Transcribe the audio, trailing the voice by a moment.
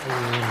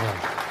Amen.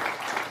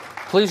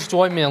 Please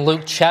join me in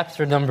Luke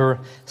chapter number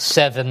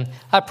 7.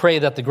 I pray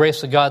that the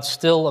grace of God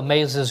still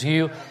amazes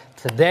you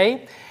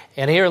today.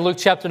 And here in Luke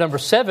chapter number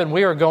 7,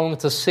 we are going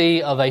to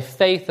see of a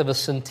faith of a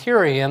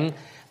centurion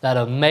that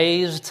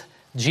amazed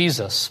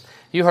Jesus.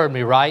 You heard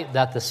me right,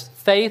 that the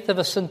faith of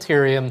a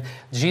centurion,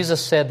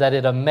 Jesus said that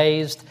it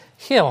amazed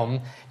him.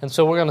 And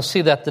so we're going to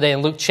see that today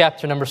in Luke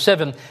chapter number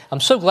 7.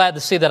 I'm so glad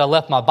to see that I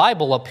left my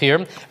Bible up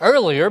here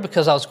earlier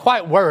because I was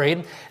quite worried.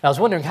 And I was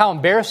wondering how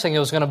embarrassing it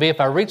was going to be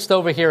if I reached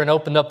over here and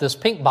opened up this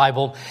pink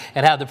Bible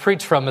and had to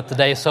preach from it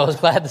today. So I was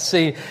glad to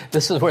see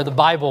this is where the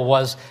Bible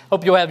was.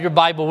 Hope you'll have your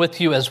Bible with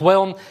you as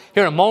well.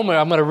 Here in a moment,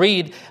 I'm going to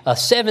read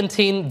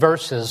 17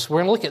 verses.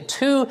 We're going to look at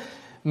two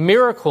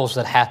miracles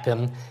that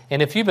happen.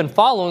 And if you've been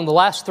following the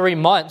last 3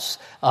 months,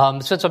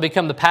 since I've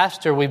become the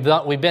pastor, we've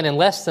been in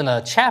less than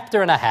a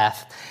chapter and a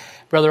half.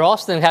 Brother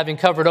Austin having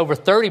covered over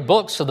 30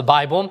 books of the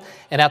Bible,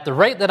 and at the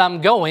rate that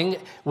I'm going,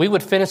 we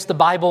would finish the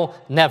Bible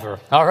never,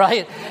 all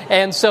right?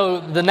 And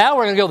so now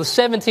we're going to go to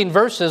 17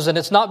 verses, and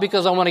it's not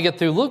because I want to get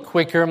through Luke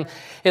quicker,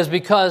 it's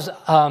because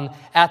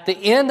at the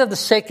end of the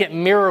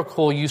second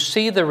miracle, you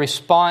see the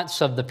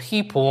response of the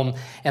people,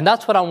 and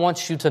that's what I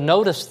want you to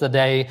notice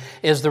today,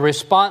 is the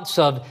response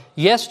of,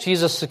 yes,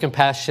 Jesus is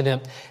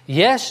compassionate,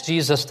 yes,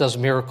 Jesus does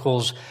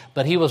miracles,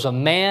 but he was a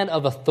man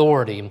of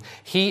authority.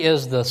 He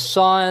is the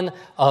Son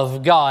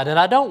of God. And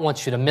I don't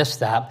want you to miss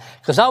that,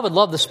 because I would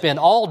love to spend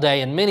all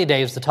day and many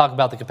days to talk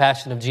about the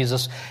compassion of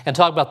Jesus and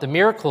talk about the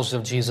miracles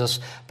of Jesus.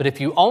 But if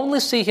you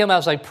only see him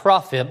as a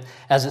prophet,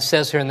 as it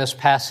says here in this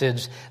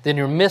passage, then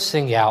you're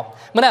missing out.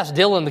 I'm going to ask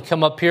Dylan to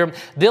come up here.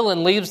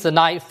 Dylan leaves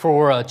tonight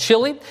for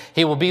Chile.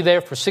 He will be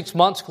there for 6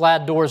 months.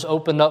 Glad doors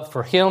opened up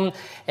for him.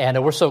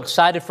 And we're so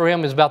excited for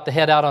him. He's about to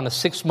head out on a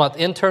 6-month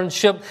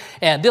internship.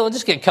 And Dylan,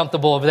 just get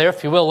comfortable over there,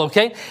 if you will,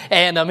 okay?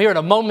 And I'm here in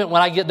a moment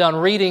when I get done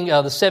reading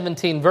the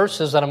 17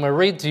 verses that I'm going to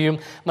read to you. I'm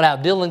going to have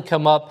Dylan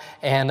come up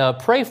and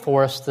pray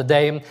for us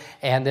today.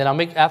 And then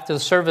after the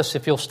service,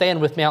 if you'll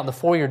stand with me out in the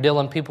foyer,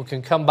 Dylan, people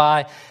can come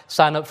by,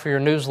 sign up for your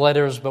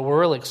newsletters. But we're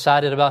really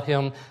excited about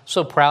him,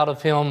 so proud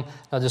of him,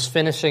 just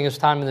finishing his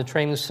time in the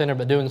training center,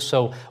 but doing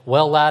so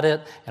well at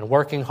it and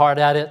working hard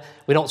at it.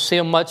 We don't see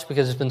him much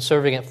because he's been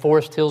serving at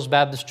Forest Hills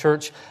Baptist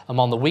Church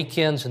on the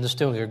weekends and just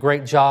doing a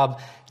great job.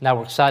 Now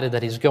we're excited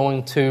that he's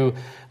going to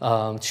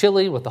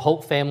Chile with the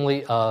Hope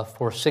family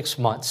for 6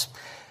 months.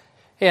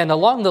 And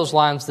along those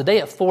lines, the day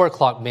at 4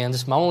 o'clock, men,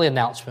 this is my only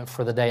announcement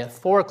for the day. At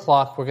 4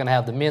 o'clock, we're going to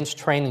have the men's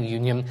training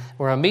union.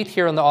 We're going to meet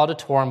here in the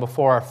auditorium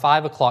before our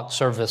 5 o'clock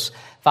service.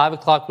 5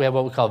 o'clock, we have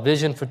what we call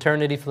Vision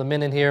Fraternity for the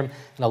men in here and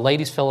a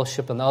ladies'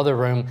 fellowship in the other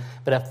room.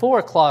 But at 4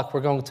 o'clock, we're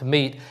going to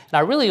meet. And I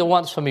really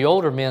want some of you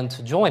older men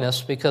to join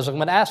us because I'm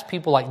going to ask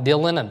people like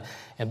Dylan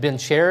and Ben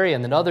Cherry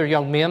and then other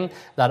young men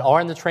that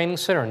are in the training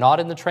center or not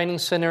in the training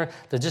center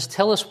to just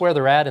tell us where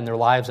they're at in their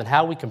lives and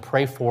how we can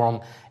pray for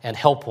them and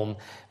help them.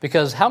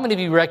 Because how many of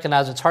you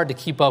recognize it's hard to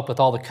keep up with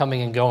all the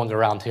coming and going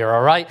around here,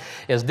 all right?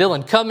 Is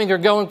Dylan coming or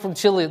going from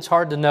Chile? It's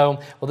hard to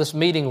know. Well, this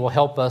meeting will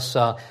help us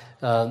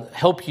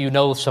help you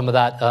know some of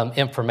that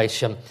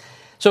information.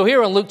 So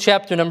here in Luke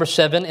chapter number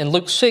 7, in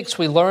Luke 6,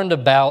 we learned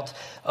about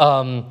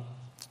the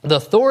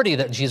authority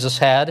that Jesus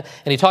had,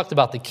 and he talked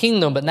about the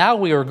kingdom, but now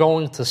we are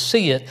going to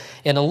see it.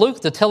 And in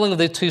Luke, the telling of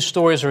the two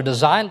stories are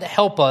designed to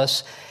help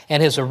us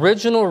and his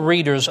original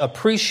readers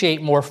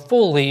appreciate more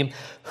fully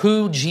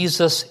who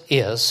Jesus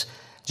is.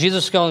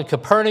 Jesus going to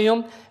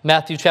Capernaum,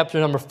 Matthew chapter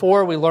number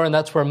 4, we learn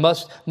that's where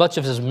much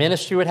of his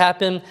ministry would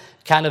happen,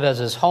 kind of as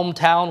his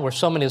hometown, where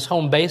so many of his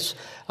home base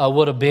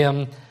would have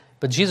been.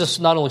 But Jesus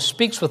not only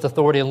speaks with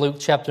authority in Luke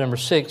chapter number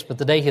 6, but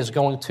today he is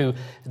going to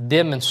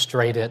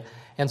demonstrate it.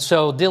 And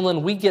so,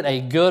 Dylan, we get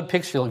a good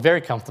picture. You look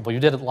very comfortable. You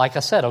did it like I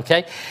said,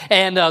 okay?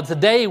 And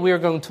today we are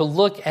going to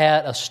look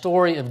at a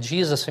story of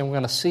Jesus, and we're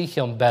going to see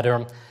him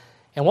better.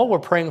 And what we're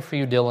praying for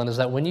you, Dylan, is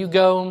that when you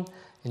go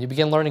and you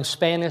begin learning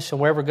Spanish and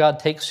wherever God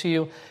takes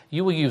you,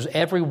 you will use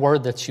every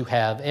word that you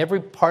have,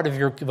 every part of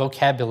your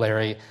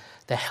vocabulary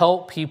to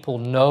help people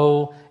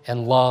know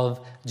and love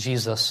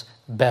Jesus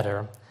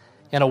better.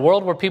 In a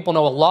world where people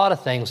know a lot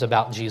of things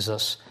about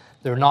Jesus,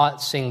 they're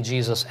not seeing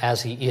Jesus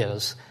as he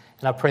is.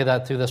 And I pray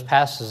that through this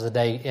passage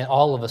today,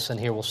 all of us in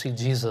here will see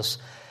Jesus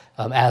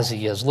as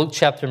he is. Luke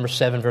chapter number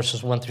 7,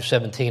 verses 1 through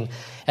 17.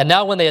 And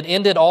now when they had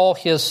ended all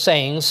his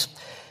sayings,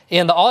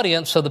 in the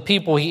audience of the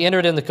people, he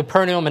entered into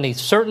Capernaum, and a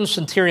certain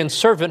centurion's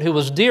servant who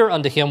was dear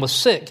unto him was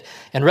sick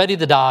and ready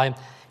to die.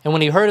 And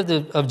when he heard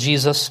of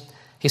Jesus,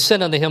 he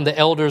sent unto him the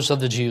elders of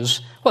the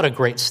Jews. What a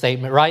great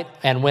statement, right?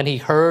 And when he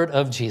heard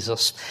of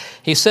Jesus,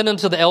 he sent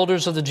unto the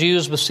elders of the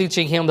Jews,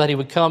 beseeching him that he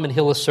would come and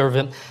heal his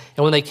servant.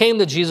 And when they came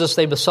to Jesus,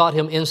 they besought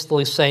him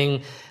instantly,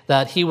 saying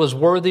that he was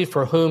worthy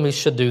for whom he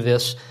should do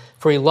this.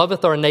 For he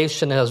loveth our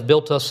nation and has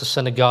built us a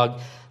synagogue.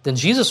 Then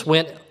Jesus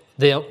went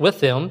with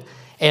them,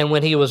 And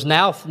when he was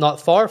now not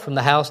far from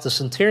the house, the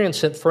centurion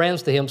sent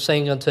friends to him,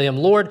 saying unto him,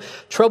 Lord,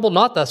 trouble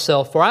not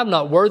thyself, for I am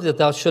not worthy that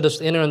thou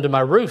shouldest enter under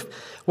my roof.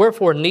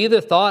 Wherefore neither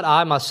thought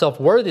I myself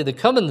worthy to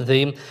come unto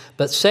thee,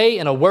 but say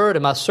in a word,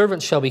 and my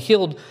servant shall be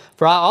healed.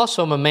 For I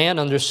also am a man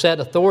under set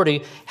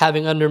authority,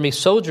 having under me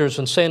soldiers,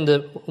 and saying to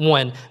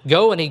one,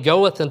 Go, and he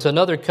goeth, and to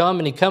another, Come,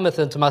 and he cometh,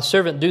 and to my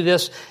servant, Do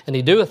this, and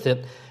he doeth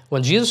it.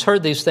 When Jesus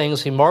heard these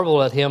things, he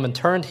marveled at him and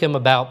turned him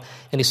about.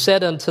 And he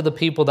said unto the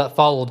people that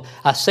followed,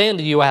 I say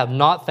unto you, I have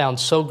not found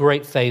so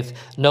great faith,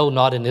 no,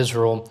 not in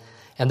Israel.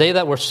 And they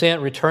that were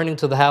sent, returning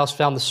to the house,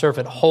 found the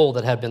servant whole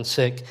that had been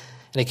sick.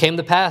 And it came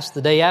to pass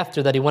the day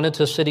after that he went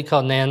into a city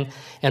called Nain,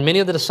 and many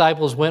of the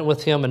disciples went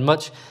with him, and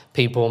much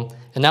people.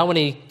 And now when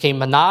he came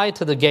nigh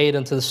to the gate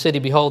into the city,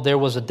 behold, there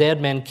was a dead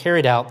man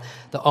carried out,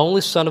 the only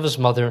son of his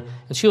mother,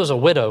 and she was a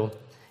widow.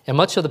 And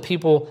much of the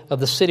people of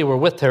the city were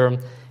with her.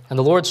 And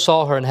the Lord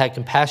saw her and had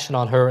compassion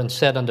on her, and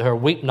said unto her,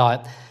 Weep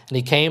not. And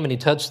he came and he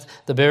touched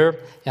the bier,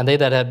 and they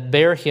that had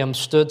bare him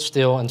stood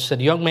still, and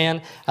said, Young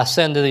man, I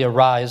say unto thee,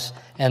 arise.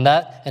 And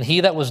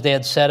he that was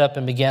dead sat up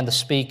and began to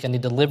speak, and he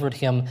delivered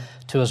him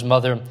to his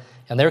mother.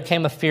 And there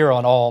came a fear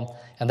on all,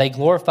 and they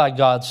glorified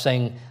God,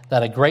 saying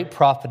that a great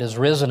prophet is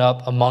risen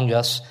up among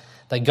us,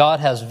 that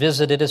God has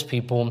visited his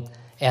people.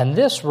 And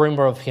this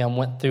rumor of him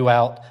went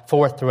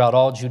forth throughout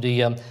all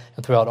Judea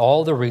and throughout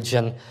all the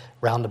region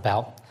round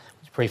about.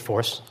 Would you pray for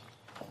us?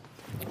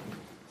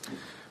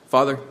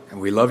 Father, and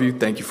we love you.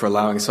 Thank you for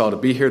allowing us all to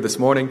be here this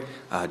morning,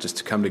 just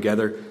to come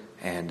together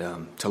and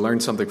to learn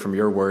something from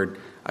your word.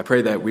 I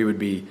pray that we would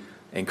be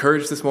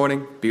encouraged this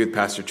morning, be with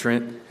Pastor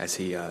Trent as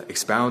he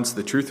expounds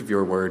the truth of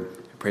your word.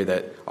 I pray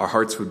that our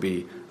hearts would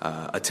be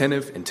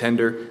attentive and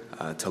tender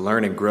to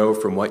learn and grow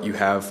from what you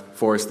have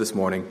for us this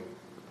morning.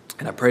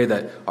 And I pray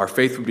that our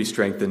faith would be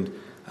strengthened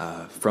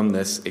from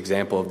this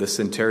example of this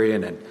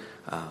centurion and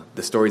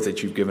the stories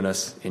that you've given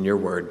us in your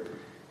word.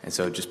 And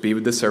so just be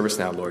with this service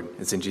now, Lord.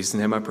 It's in Jesus'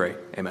 name I pray.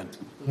 Amen.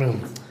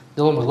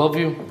 Dylan, we love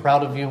you,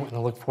 proud of you, and I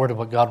look forward to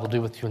what God will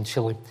do with you in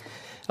Chile.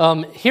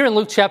 Here in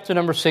Luke chapter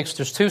number 6,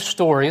 there's two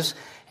stories.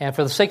 And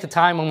for the sake of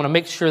time, I'm going to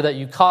make sure that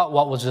you caught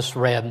what was just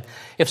read.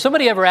 If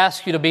somebody ever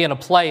asks you to be in a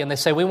play and they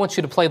say, we want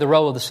you to play the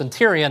role of the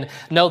centurion,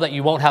 know that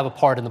you won't have a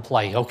part in the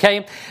play,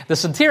 okay? The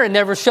centurion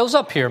never shows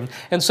up here.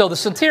 And so the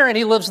centurion,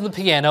 he lives in the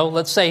piano.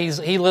 Let's say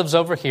he lives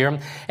over here.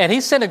 And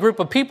he sent a group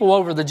of people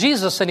over to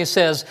Jesus, and he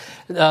says,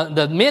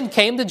 the men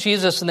came to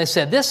Jesus and they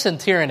said, this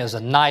centurion is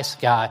a nice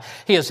guy.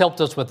 He has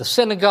helped us with the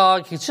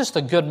synagogue. He's just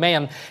a good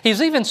man.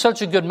 He's even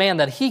such a good man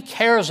that he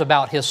cares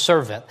about his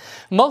servant.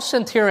 Most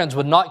centurions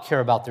would not care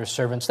about their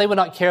servants. They would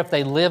not care if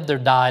they lived or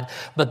died.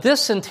 But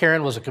this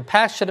centurion was a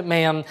compassionate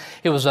man.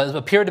 He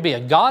appeared to be a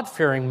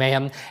God-fearing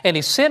man. And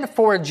he sent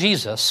for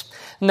Jesus.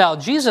 Now,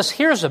 Jesus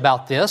hears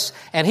about this,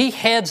 and he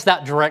heads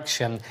that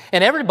direction.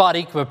 And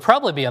everybody would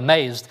probably be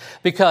amazed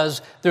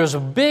because there's a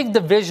big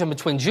division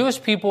between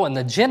Jewish people and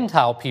the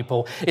Gentile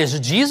people. Is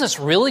Jesus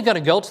really going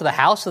to go to the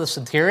house of the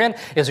centurion?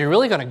 Is he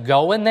really going to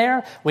go in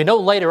there? We know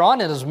later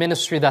on in his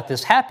ministry that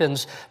this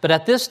happens, but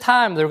at this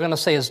time they're going to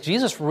say, is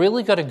Jesus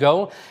really going to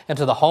go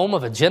into the home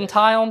of a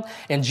Gentile?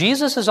 And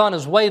Jesus is on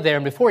his way there,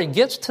 and before he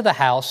gets to the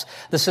house,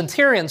 the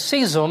centurion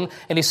sees him,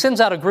 and he sends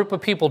out a group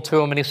of people to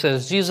him, and he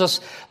says, Jesus,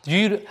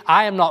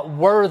 I am not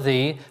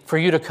worthy for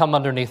you to come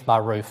underneath my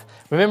roof.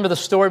 Remember the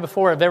story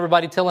before of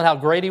everybody telling how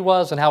great he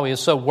was and how he is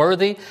so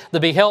worthy to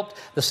be helped?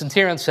 The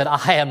centurion said,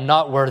 I am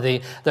not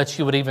worthy that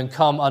you would even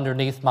come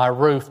underneath my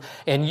roof.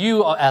 And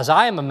you, as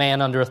I am a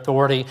man under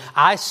authority,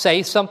 I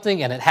say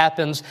something and it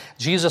happens.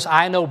 Jesus,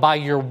 I know by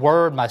your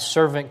word my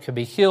servant could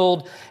be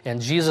healed.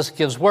 And Jesus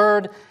gives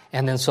word.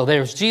 And then so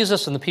there's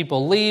Jesus, and the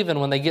people leave. And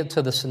when they get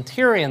to the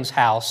centurion's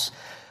house,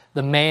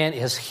 the man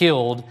is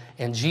healed.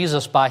 And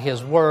Jesus, by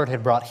his word,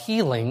 had brought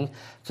healing,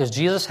 because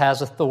Jesus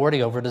has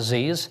authority over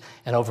disease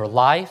and over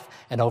life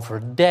and over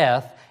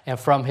death, and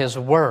from his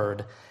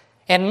word.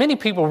 And many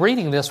people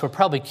reading this were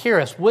probably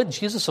curious, would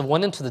Jesus have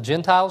went into the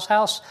Gentiles'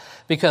 house?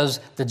 Because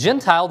the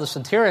Gentile, the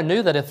centurion,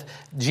 knew that if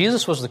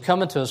Jesus was to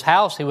come into his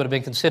house, he would have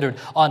been considered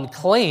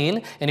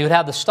unclean, and he would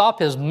have to stop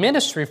his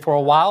ministry for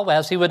a while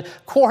as he would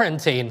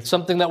quarantine,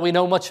 something that we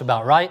know much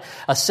about, right?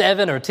 A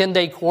 7 or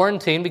 10-day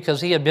quarantine,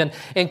 because he had been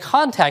in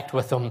contact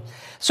with them.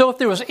 So if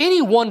there was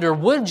any wonder,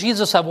 would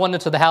Jesus have went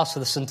into the house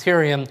of the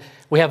centurion?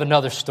 We have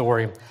another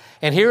story.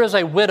 And here is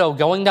a widow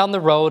going down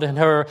the road, and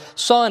her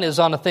son is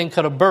on a thing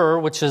called a bier,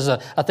 which is a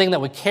thing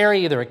that would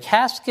carry either a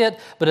casket,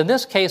 but in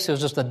this case, it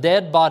was just a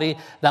dead body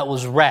that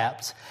was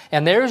wrapped.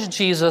 And there's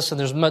Jesus, and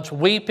there's much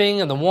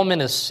weeping, and the woman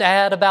is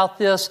sad about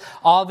this.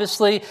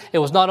 Obviously, it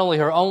was not only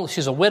her own,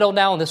 she's a widow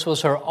now, and this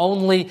was her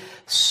only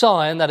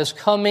son that is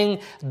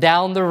coming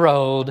down the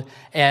road.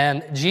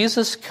 And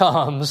Jesus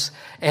comes,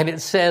 and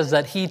it says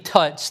that he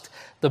touched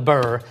the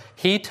bier.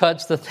 He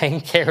touched the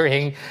thing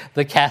carrying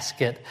the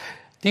casket.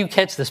 Do you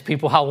catch this,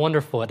 people, how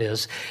wonderful it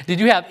is? Did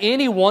you have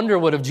any wonder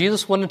what if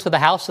Jesus went into the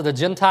house of the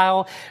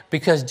Gentile?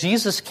 Because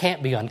Jesus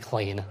can't be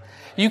unclean.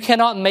 You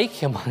cannot make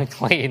him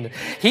unclean.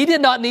 He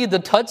did not need to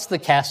touch the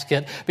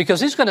casket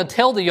because he's going to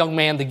tell the young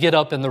man to get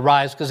up and to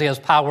rise because he has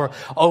power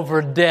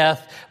over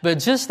death. But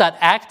just that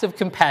act of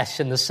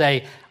compassion to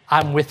say,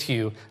 I'm with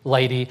you,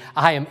 lady.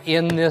 I am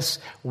in this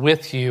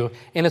with you.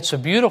 And it's a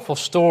beautiful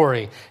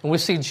story. And we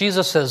see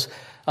Jesus as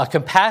a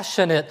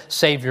compassionate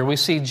Savior. We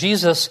see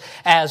Jesus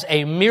as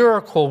a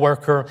miracle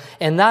worker,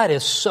 and that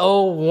is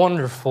so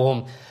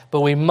wonderful. But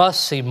we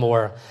must see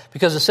more,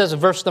 because it says in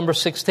verse number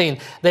 16,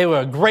 they were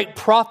a great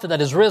prophet that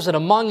is risen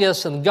among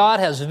us, and God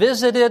has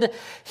visited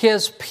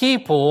his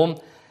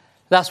people.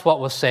 That's what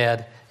was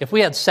said. If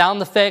we had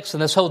sound effects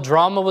and this whole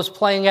drama was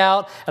playing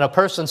out, and a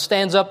person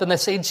stands up and they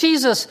say,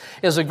 Jesus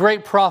is a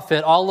great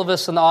prophet, all of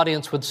us in the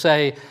audience would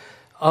say,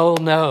 oh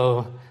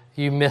no,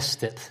 you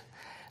missed it.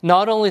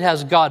 Not only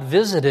has God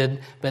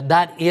visited, but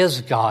that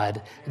is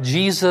God.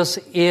 Jesus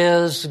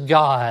is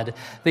God.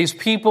 These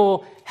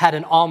people had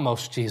an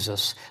almost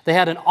Jesus. They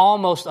had an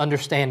almost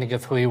understanding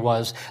of who he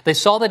was. They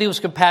saw that he was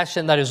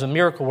compassionate, that he was a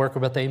miracle worker,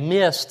 but they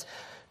missed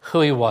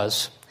who he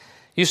was.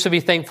 Used to be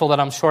thankful that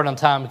I'm short on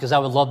time because I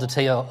would love to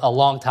tell you a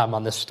long time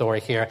on this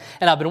story here.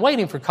 And I've been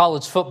waiting for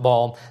college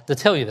football to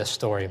tell you this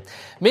story.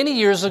 Many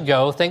years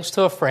ago, thanks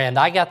to a friend,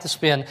 I got to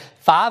spend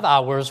 5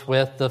 hours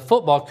with the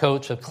football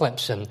coach of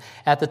Clemson.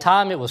 At the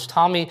time, it was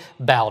Tommy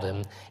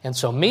Bowden. And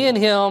so me and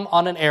him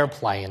on an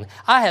airplane,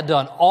 I had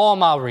done all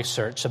my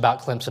research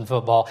about Clemson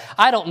football.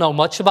 I don't know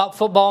much about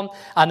football.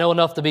 I know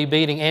enough to be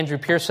beating Andrew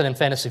Pearson in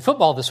fantasy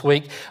football this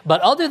week.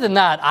 But other than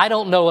that, I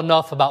don't know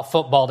enough about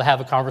football to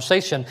have a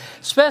conversation,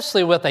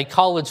 especially with a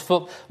college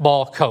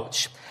football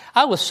coach.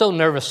 I was so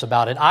nervous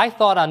about it. I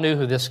thought I knew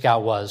who this guy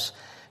was.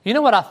 You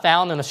know what I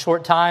found in a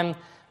short time?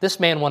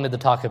 This man wanted to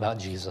talk about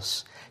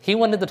Jesus. He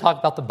wanted to talk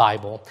about the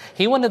Bible.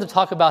 He wanted to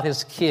talk about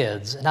his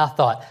kids. And I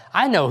thought,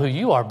 I know who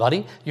you are,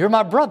 buddy. You're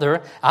my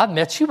brother. I've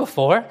met you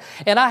before.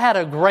 And I had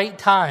a great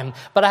time.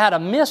 But I had a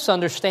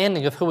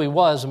misunderstanding of who he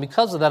was. And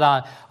because of that,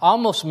 I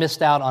almost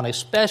missed out on a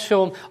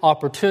special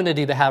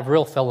opportunity to have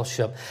real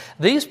fellowship.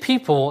 These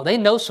people, they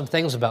know some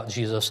things about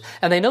Jesus.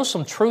 And they know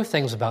some true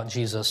things about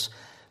Jesus.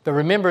 But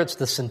remember, it's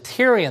the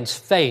centurion's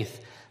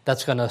faith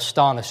that's going to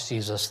astonish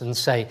Jesus and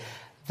say,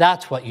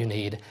 that's what you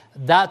need.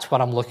 That's what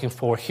I'm looking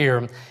for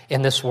here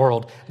in this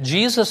world.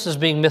 Jesus is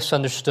being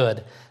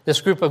misunderstood.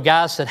 This group of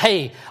guys said,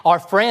 hey, our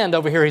friend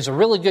over here, he's a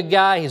really good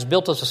guy. He's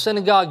built us a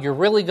synagogue. You're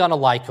really going to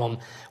like him.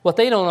 What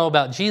they don't know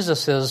about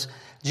Jesus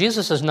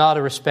is not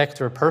a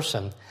respecter of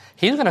person.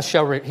 He's going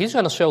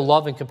to show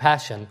love and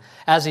compassion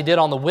as he did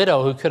on the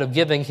widow who could have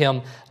given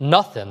him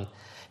nothing.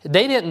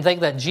 They didn't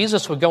think that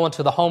Jesus would go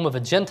into the home of a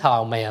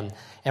Gentile man,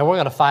 and we're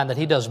going to find that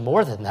he does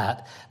more than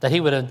that, that he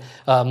would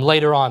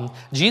later on.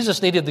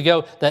 Jesus needed to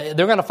go, they're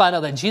going to find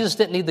out that Jesus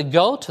didn't need to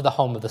go to the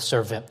home of the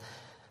servant.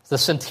 The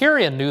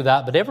centurion knew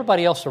that, but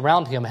everybody else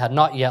around him had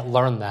not yet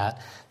learned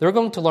that. They're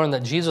going to learn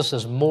that Jesus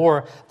is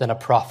more than a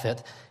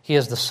prophet. He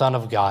is the Son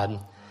of God.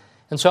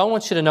 And so I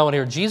want you to know in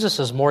here, Jesus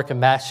is more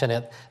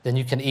compassionate than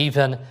you can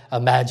even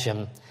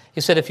imagine. He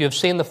said, if you have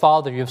seen the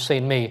Father, you have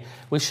seen me.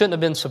 We shouldn't have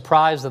been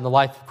surprised in the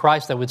life of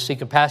Christ that we'd see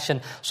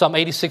compassion. Psalm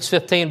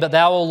 86:15, but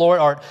thou, O Lord,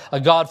 art a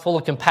God full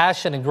of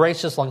compassion and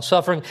gracious,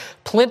 long-suffering,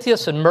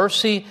 plenteous in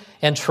mercy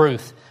and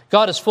truth.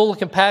 God is full of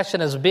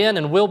compassion, has been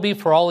and will be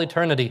for all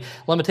eternity.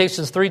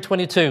 Lamentations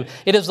 3:22.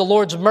 It is the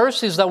Lord's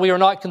mercies that we are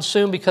not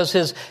consumed because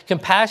his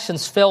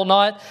compassions fail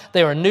not.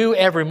 They are new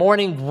every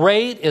morning.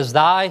 Great is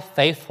thy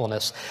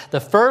faithfulness. The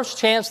first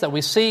chance that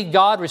we see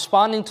God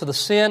responding to the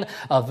sin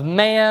of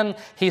man,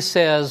 he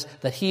says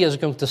that he is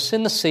going to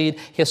send the seed.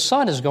 His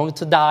son is going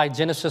to die,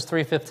 Genesis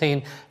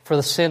 3:15, for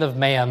the sin of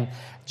man.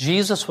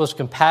 Jesus was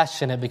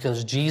compassionate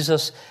because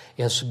Jesus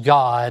is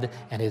God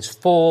and is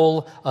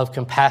full of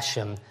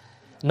compassion.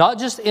 Not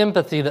just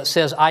empathy that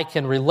says, I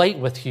can relate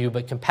with you,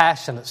 but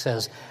compassion that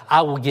says,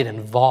 I will get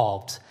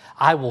involved.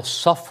 I will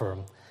suffer.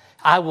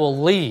 I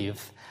will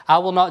leave. I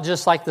will not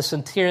just like the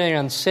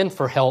centurion send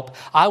for help.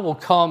 I will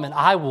come and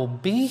I will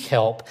be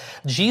help.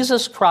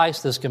 Jesus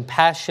Christ is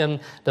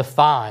compassion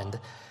defined.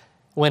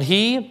 When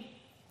he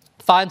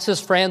finds his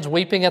friends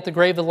weeping at the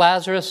grave of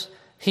Lazarus,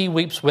 he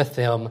weeps with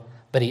them,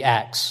 but he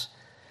acts.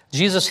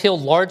 Jesus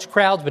healed large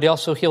crowds, but he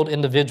also healed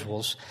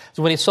individuals.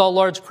 So when he saw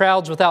large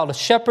crowds without a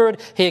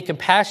shepherd, he had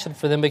compassion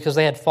for them because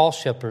they had false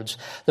shepherds.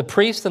 The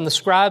priests and the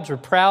scribes were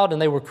proud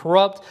and they were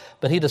corrupt,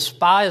 but he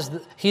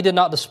did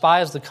not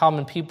despise the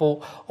common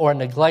people or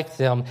neglect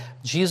them.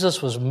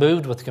 Jesus was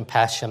moved with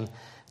compassion.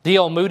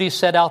 D.L. Moody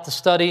set out to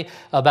study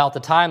about the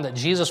time that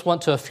Jesus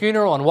went to a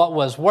funeral and what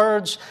was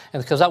words,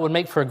 and because that would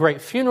make for a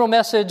great funeral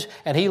message,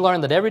 and he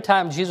learned that every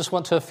time Jesus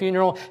went to a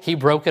funeral, he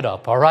broke it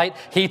up, all right?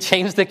 He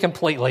changed it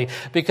completely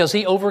because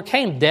he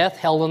overcame death,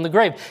 hell, and the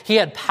grave. He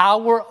had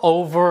power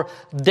over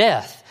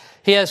death.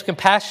 He has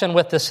compassion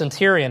with the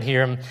centurion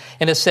here,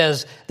 and it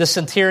says, the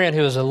centurion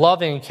who is a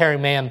loving and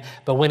caring man,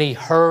 but when he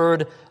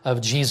heard of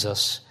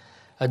Jesus,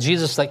 a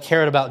Jesus that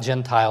cared about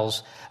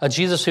Gentiles, a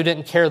Jesus who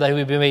didn't care that he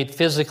would be made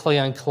physically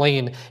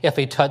unclean if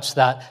he touched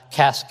that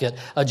casket,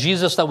 a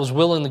Jesus that was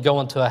willing to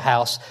go into a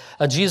house,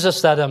 a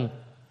Jesus that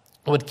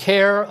would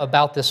care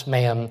about this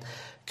man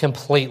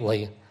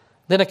completely.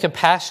 Then a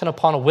compassion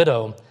upon a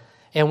widow.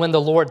 And when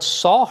the Lord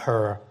saw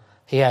her,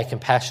 he had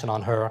compassion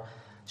on her.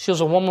 She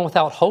was a woman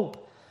without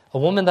hope, a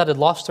woman that had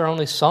lost her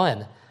only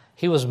son.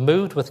 He was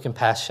moved with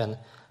compassion.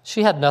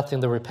 She had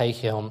nothing to repay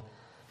him.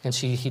 And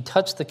he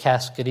touched the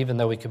casket even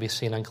though he could be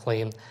seen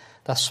unclean.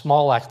 That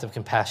small act of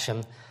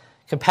compassion.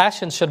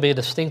 Compassion should be a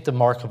distinctive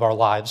mark of our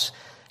lives.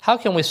 How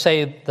can we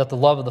say that the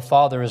love of the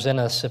Father is in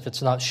us if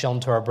it's not shown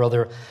to our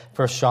brother?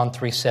 1 John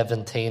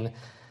 3:17.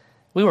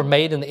 We were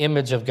made in the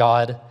image of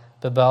God,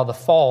 but by the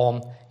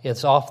fall,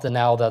 it's often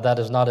now that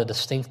is not a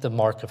distinctive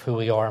mark of who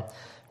we are.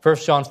 1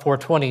 John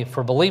 4:20,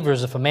 for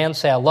believers, if a man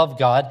say, I love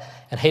God,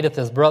 and hateth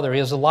his brother, he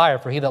is a liar.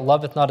 For he that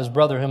loveth not his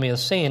brother whom he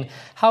has seen,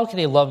 how can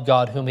he love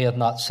God whom he hath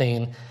not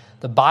seen?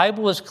 The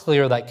Bible is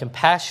clear that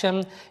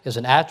compassion is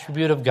an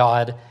attribute of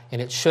God,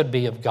 and it should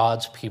be of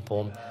God's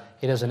people.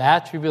 It is an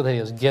attribute that he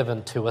has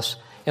given to us.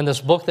 In this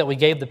book that we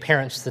gave the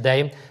parents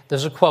today,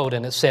 there's a quote,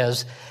 and it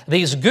says,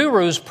 these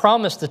gurus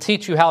promise to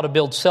teach you how to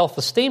build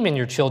self-esteem in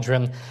your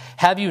children.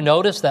 Have you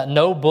noticed that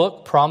no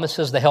book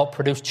promises to help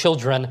produce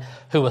children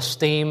who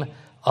esteem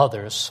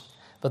others?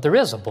 But there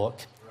is a book.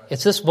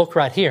 It's this book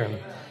right here.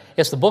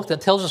 It's the book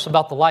that tells us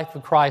about the life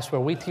of Christ,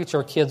 where we teach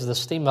our kids to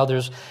esteem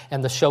others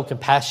and to show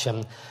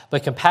compassion.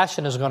 But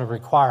compassion is going to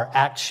require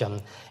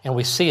action, and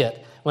we see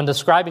it. When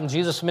describing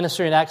Jesus'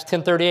 ministry in Acts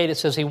 10:38, it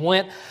says he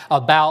went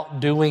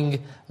about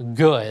doing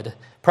good.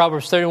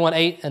 Proverbs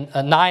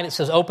 31:8-9, it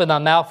says, open thy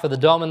mouth for the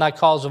dumb, and thy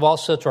cause of all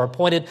such are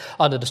appointed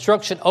unto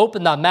destruction.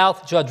 Open thy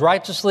mouth, judge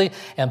righteously,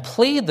 and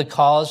plead the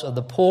cause of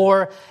the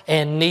poor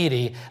and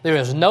needy. There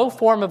is no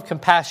form of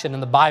compassion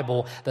in the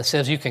Bible that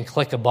says you can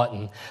click a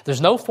button.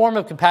 There's no form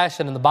of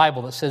compassion in the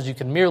Bible that says you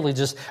can merely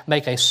just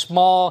make a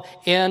small,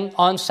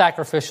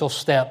 unsacrificial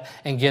step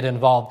and get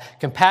involved.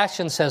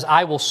 Compassion says,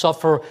 I will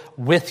suffer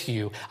with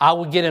you. I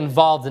will get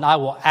involved, and I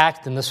will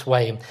act in this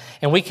way.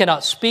 And we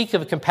cannot speak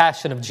of the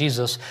compassion of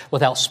Jesus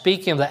without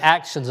speaking of the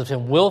actions of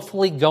him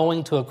willfully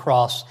going to a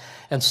cross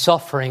and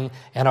suffering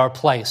in our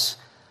place,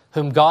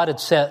 whom God had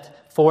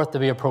set forth to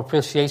be a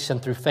propitiation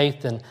through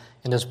faith in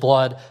his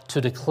blood,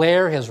 to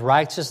declare his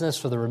righteousness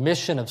for the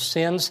remission of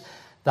sins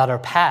that are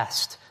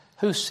past.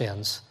 Whose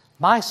sins?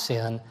 My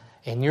sin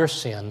and your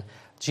sin.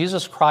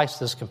 Jesus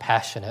Christ is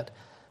compassionate,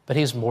 but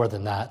he's more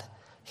than that.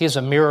 He's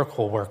a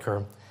miracle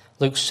worker.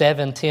 Luke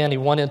 7:10, he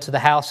went into the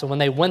house, and when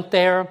they went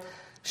there,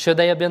 should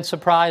they have been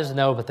surprised?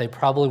 No, but they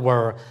probably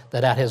were,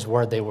 that at his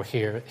word they were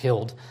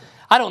healed.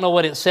 I don't know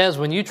what it says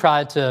when you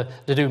try to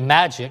do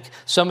magic.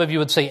 Some of you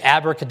would say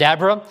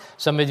abracadabra.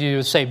 Some of you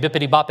would say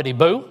bippity boppity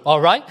boo. All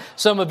right.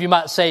 Some of you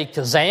might say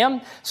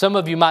kazam. Some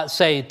of you might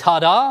say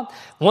ta-da.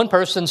 One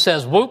person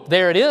says, whoop,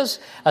 there it is.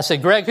 I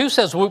said, Greg, who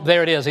says whoop,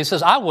 there it is? He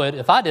says, I would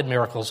if I did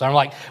miracles. I'm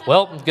like,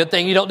 well, good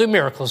thing you don't do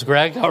miracles,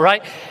 Greg. All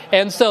right.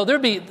 And so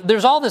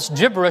there's all this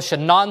gibberish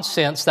and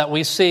nonsense that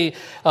we see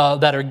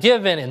that are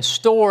given in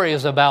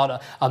stories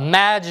about a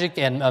magic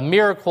and a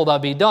miracle that'll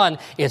be done.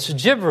 It's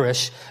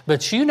gibberish,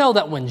 but you know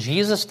that when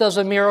Jesus does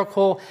a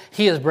miracle,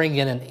 he is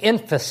bringing an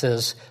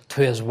emphasis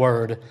to his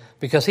word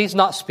because he's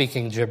not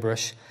speaking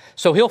gibberish.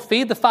 So he'll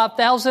feed the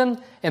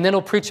 5,000 and then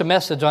he'll preach a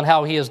message on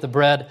how he is the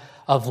bread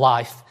of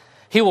life.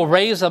 He will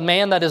raise a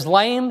man that is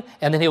lame,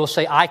 and then he will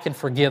say, I can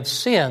forgive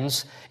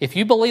sins. If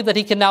you believe that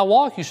he can now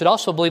walk, you should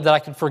also believe that I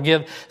can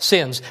forgive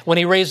sins. When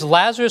he raised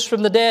Lazarus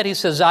from the dead, he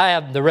says, I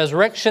have the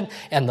resurrection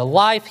and the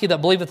life. He that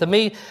believeth in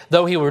me,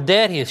 though he were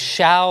dead, he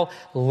shall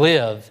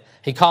live.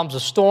 He calms the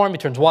storm, he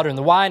turns water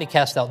into wine, he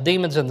casts out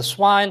demons in the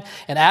swine.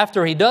 And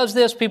after he does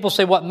this, people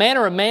say, what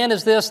manner of man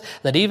is this,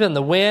 that even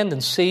the wind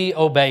and sea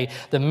obey?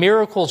 The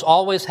miracles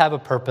always have a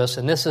purpose,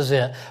 and this is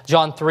it.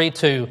 John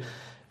 3:2.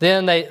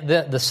 Then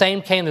the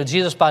same came to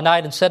Jesus by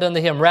night and said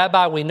unto him,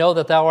 Rabbi, we know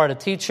that thou art a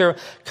teacher,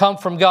 come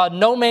from God.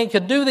 No man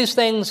could do these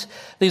things,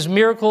 these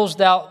miracles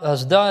thou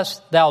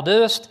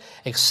doest,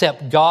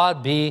 except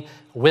God be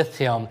with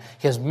him.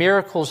 His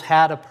miracles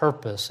had a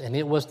purpose, and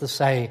it was to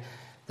say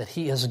that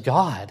he is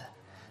God,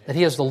 that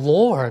he is the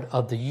Lord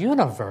of the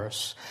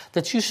universe,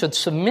 that you should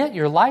submit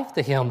your life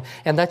to him,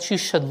 and that you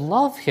should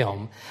love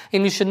him.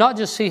 And you should not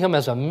just see him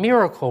as a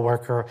miracle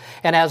worker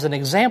and as an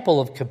example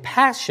of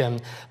compassion,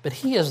 but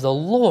he is the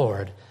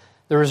Lord.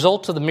 The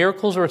results of the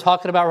miracles we're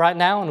talking about right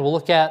now, and we'll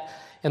look at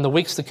in the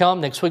weeks to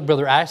come. Next week,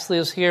 Brother Ashley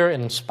is here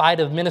in Spite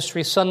of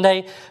Ministry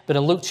Sunday. But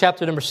in Luke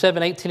chapter number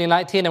 7, 18 and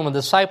 19, and when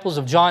the disciples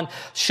of John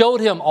showed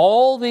him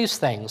all these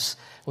things,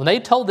 when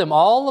they told them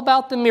all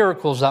about the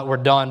miracles that were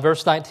done,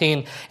 verse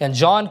 19, and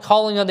John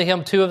calling unto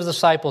him 2 of his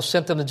disciples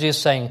sent them to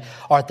Jesus, saying,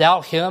 Art thou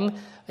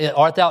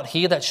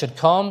he that should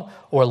come,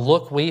 or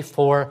look we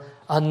for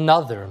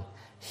another?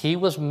 He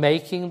was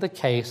making the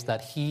case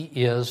that he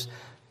is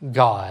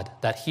God,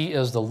 that he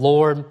is the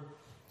Lord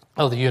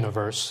of the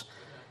universe.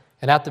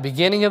 And at the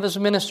beginning of his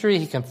ministry,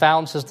 he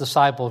confounds his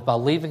disciples by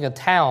leaving a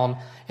town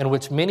in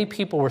which many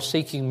people were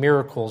seeking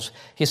miracles.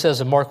 He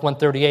says in Mark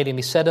 1:38, and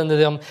he said unto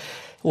them,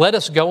 let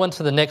us go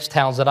into the next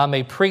towns, that I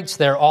may preach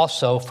there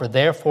also, for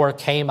therefore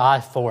came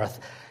I forth.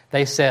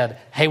 They said,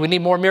 hey, we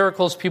need more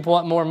miracles. People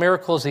want more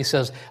miracles. He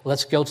says,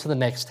 let's go to the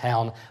next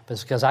town. But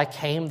it's because I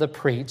came to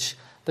preach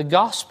the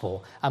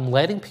gospel. I'm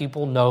letting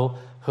people know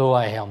who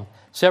I am.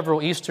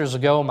 Several Easters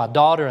ago, my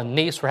daughter and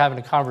niece were having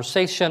a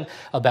conversation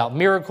about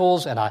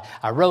miracles, and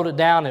I wrote it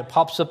down. It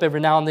pops up every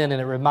now and then,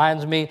 and it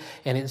reminds me.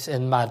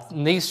 And my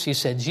niece, she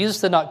said,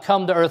 Jesus did not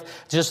come to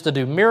earth just to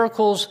do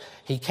miracles.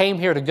 He came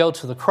here to go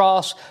to the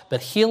cross,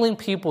 but healing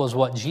people is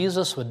what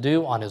Jesus would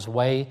do on his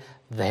way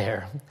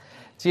there.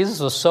 Jesus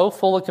was so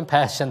full of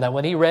compassion that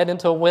when he ran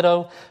into a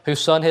widow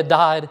whose son had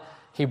died,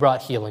 he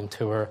brought healing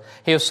to her.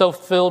 He was so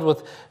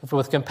filled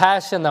with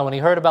compassion that when he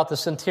heard about the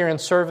centurion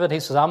servant, he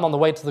says, I'm on the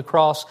way to the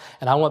cross,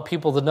 and I want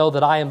people to know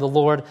that I am the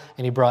Lord,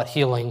 and he brought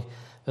healing.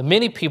 But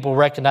many people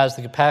recognized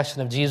the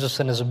compassion of Jesus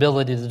and his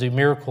ability to do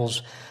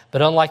miracles,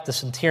 but unlike the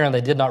centurion,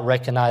 they did not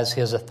recognize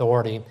his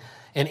authority.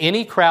 In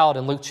any crowd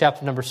in Luke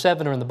chapter number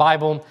 7 or in the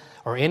Bible,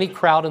 or any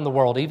crowd in the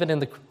world, even in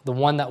the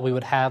one that we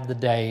would have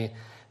today,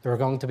 there are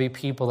going to be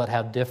people that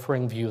have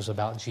differing views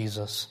about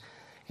Jesus.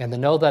 And to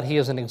know that he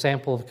is an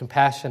example of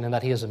compassion and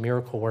that he is a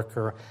miracle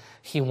worker,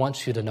 he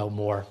wants you to know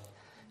more.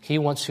 He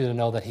wants you to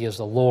know that he is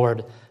the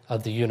Lord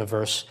of the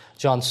universe.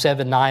 John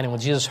 7:9, and when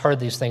Jesus heard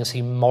these things,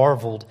 he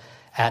marveled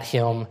at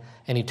him,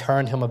 and he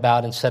turned him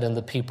about and said unto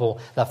the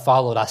people that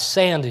followed, I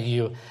say unto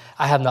you,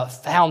 I have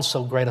not found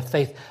so great a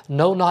faith,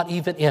 no, not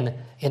even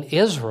in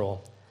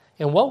Israel.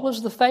 And what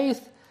was the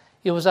faith?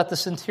 It was that the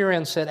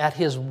centurion said, at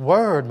his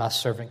word my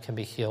servant can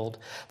be healed.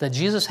 That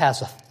Jesus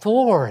has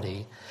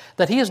authority.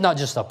 That he is not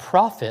just a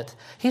prophet.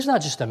 He's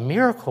not just a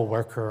miracle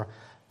worker.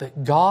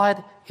 But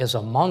God is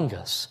among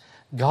us.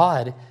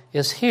 God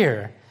is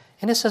here.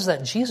 And it says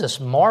that Jesus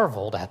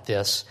marveled at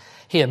this.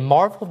 He had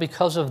marveled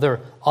because of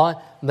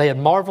they had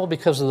marveled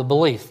because of the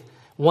belief.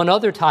 One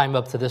other time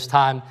up to this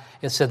time,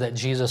 it said that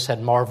Jesus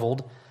had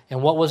marveled.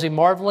 And what was he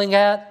marveling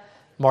at?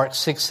 Mark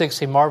 6:6,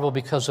 he marveled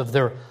because of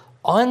their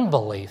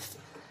unbelief.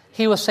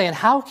 He was saying,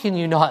 how can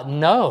you not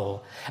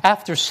know?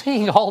 After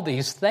seeing all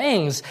these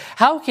things,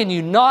 how can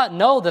you not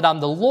know that I'm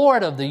the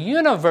Lord of the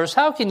universe?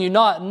 How can you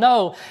not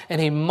know?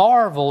 And he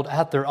marveled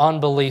at their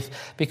unbelief,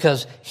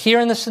 because here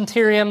in the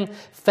centurion,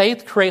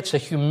 faith creates a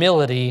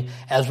humility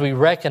as we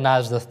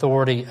recognize the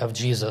authority of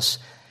Jesus.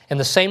 In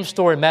the same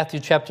story,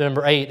 Matthew chapter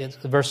number 8,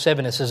 verse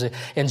 7, it says,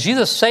 and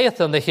Jesus saith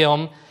unto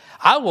him,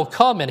 I will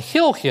come and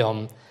heal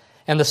him.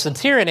 And the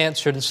centurion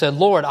answered and said,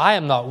 Lord, I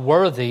am not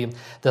worthy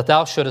that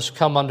thou shouldest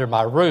come under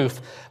my roof,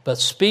 but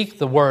speak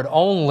the word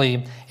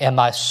only, and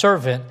my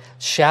servant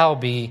shall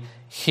be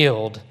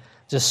healed.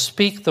 Just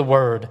speak the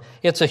word.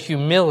 It's a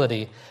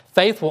humility.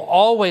 Faith will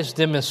always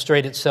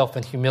demonstrate itself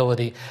in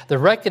humility, the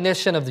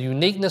recognition of the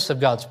uniqueness of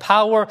God's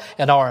power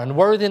and our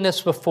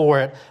unworthiness before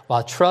it,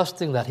 while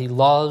trusting that he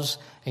loves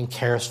and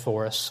cares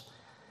for us.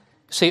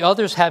 See,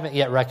 others haven't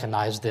yet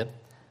recognized it.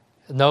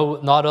 No,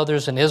 not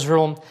others in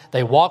Israel.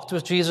 They walked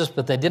with Jesus,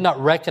 but they did not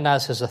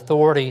recognize his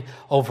authority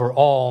over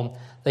all.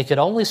 They could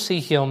only see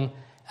him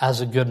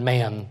as a good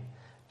man.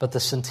 But the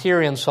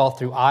centurion saw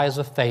through eyes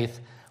of faith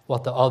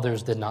what the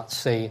others did not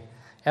see.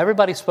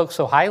 Everybody spoke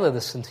so highly of the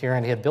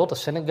centurion. He had built a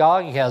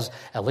synagogue. He has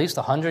at least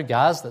 100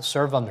 guys that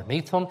serve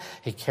underneath him.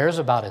 He cares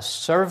about his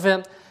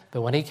servant.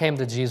 But when he came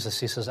to Jesus,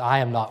 he says, I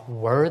am not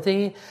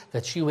worthy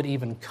that you would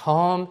even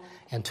come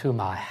into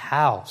my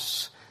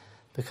house.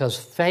 Because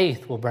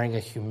faith will bring a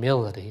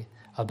humility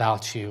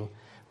about you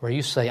where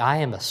you say, I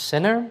am a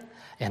sinner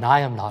and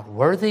I am not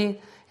worthy.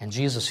 And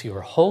Jesus, you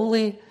are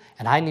holy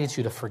and I need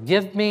you to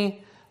forgive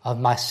me of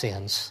my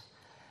sins.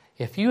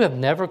 If you have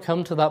never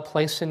come to that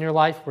place in your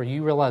life where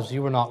you realize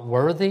you are not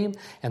worthy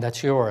and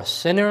that you are a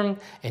sinner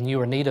and you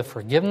are in need of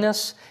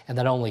forgiveness and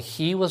that only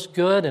he was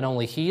good and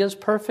only he is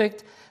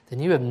perfect, then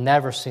you have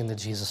never seen the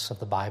Jesus of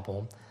the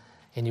Bible.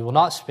 And you will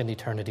not spend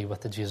eternity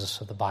with the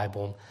Jesus of the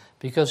Bible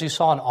because you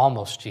saw an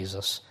almost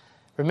Jesus.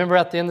 Remember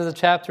at the end of the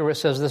chapter where it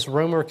says this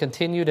rumor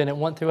continued and it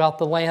went throughout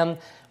the land?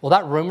 Well,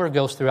 that rumor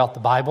goes throughout the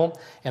Bible.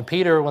 And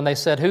Peter, when they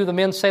said, who the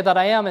men say that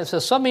I am? It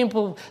says, some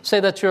people say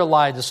that you're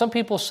Elijah. Some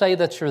people say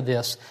that you're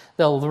this.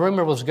 The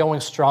rumor was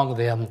going strong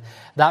then.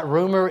 That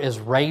rumor is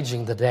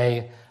raging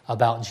today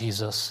about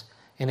Jesus.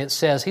 And it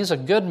says he's a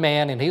good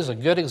man and he's a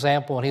good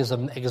example and he's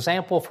an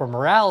example for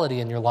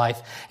morality in your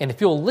life. And if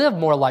you'll live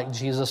more like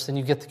Jesus, then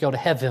you get to go to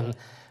heaven.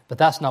 But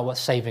that's not what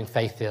saving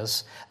faith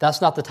is.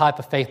 That's not the type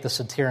of faith the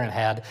centurion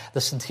had.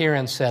 The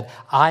centurion said,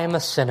 I am a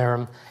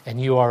sinner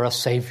and you are a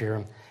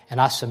Savior.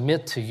 And I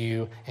submit to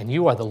you and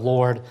you are the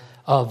Lord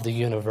of the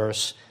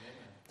universe.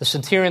 The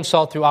centurion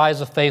saw through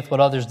eyes of faith what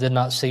others did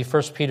not see.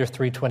 1 Peter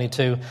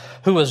 3:22,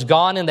 who is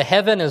gone into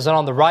heaven is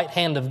on the right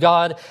hand of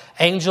God,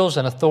 angels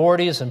and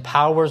authorities and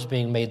powers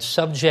being made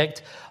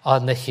subject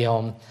unto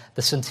him.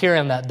 The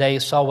centurion that day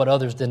saw what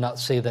others did not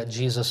see, that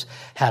Jesus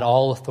had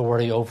all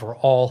authority over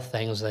all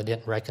things. They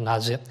didn't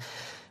recognize it.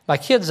 My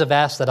kids have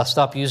asked that I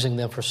stop using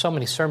them for so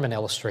many sermon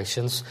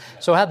illustrations,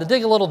 so I had to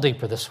dig a little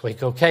deeper this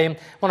week, okay? I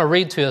want to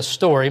read to you a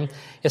story.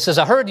 It says,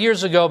 I heard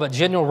years ago about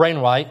General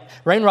Wainwright.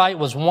 Wainwright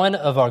was one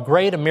of our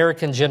great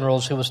American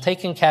generals who was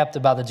taken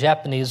captive by the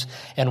Japanese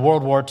in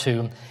World War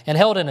II and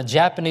held in a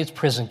Japanese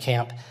prison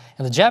camp.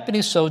 And the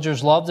Japanese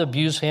soldiers loved to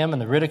abuse him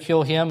and to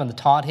ridicule him and to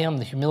taunt him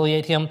and to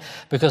humiliate him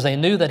because they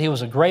knew that he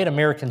was a great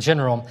American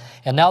general,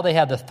 and now they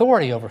had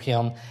authority over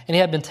him, and he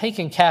had been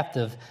taken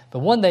captive. But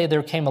one day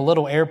there came a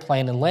little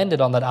airplane and landed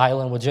on that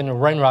island where General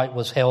Wainwright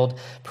was held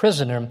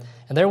prisoner.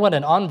 And there went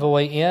an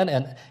envoy in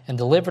and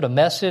delivered a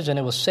message, and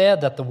it was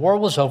said that the war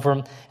was over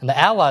and the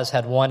Allies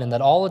had won and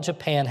that all of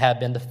Japan had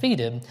been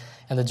defeated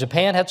and that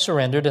Japan had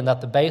surrendered and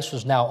that the base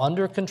was now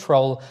under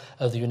control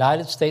of the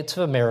United States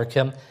of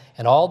America,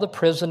 and all the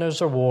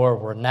prisoners of war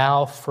were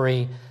now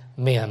free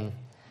men.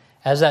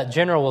 As that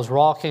general was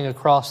walking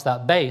across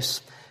that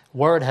base,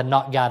 word had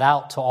not got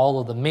out to all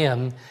of the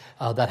men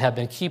that had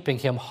been keeping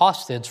him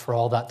hostage for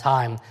all that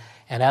time.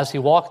 And as he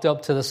walked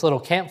up to this little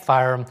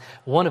campfire,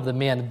 one of the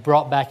men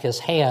brought back his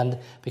hand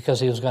because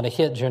he was going to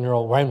hit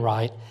General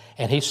Wainwright.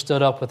 And he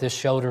stood up with his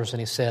shoulders and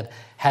he said,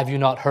 have you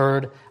not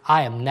heard?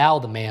 I am now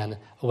the man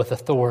with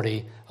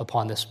authority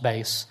upon this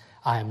base.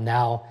 I am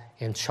now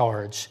in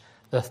charge.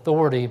 The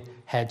authority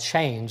had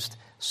changed.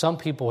 Some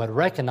people had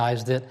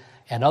recognized it,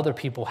 and other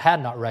people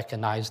had not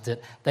recognized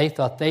it. They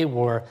thought they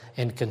were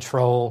in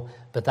control,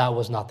 but that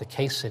was not the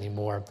case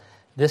anymore.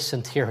 This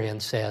centurion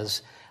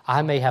says,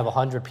 I may have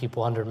 100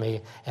 people under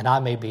me, and I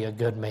may be a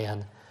good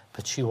man,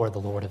 but you are the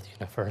Lord of the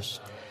universe.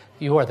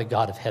 You are the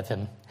God of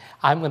heaven.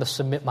 I'm going to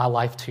submit my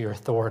life to your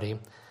authority.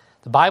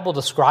 The Bible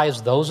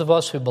describes those of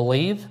us who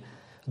believe,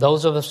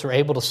 those of us who are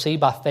able to see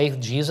by faith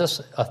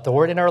Jesus'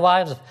 authority in our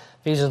lives,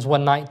 Ephesians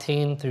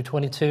 1:19 through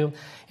 22.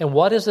 And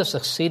what is this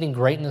exceeding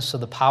greatness of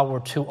the power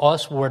to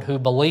us, Lord, who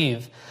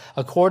believe,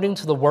 according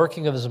to the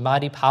working of his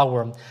mighty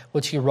power,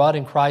 which he wrought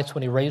in Christ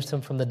when he raised him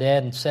from the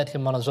dead and set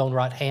him on his own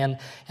right hand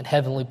in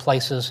heavenly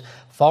places,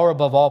 far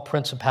above all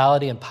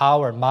principality and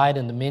power and might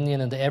and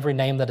dominion and to every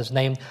name that is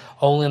named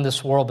only in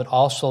this world, but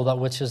also that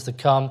which is to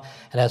come,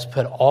 and has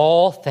put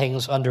all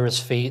things under his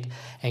feet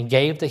and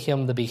gave to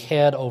him to be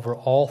head over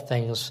all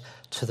things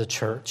to the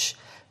church.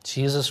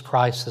 Jesus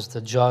Christ is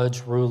the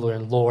judge, ruler,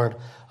 and Lord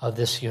of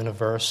this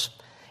universe.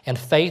 And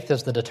faith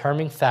is the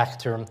determining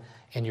factor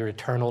in your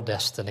eternal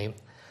destiny.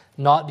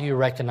 Not do you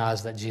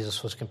recognize that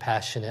Jesus was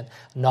compassionate,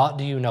 not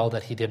do you know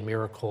that he did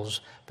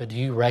miracles, but do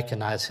you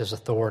recognize his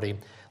authority.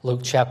 Luke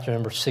chapter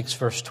number 6,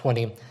 verse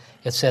 20,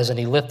 it says, and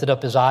he lifted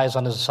up his eyes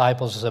on his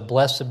disciples and said,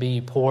 blessed be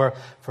ye poor,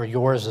 for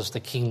yours is the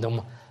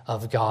kingdom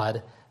of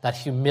God. That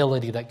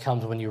humility that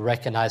comes when you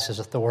recognize his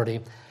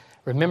authority.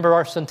 Remember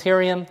our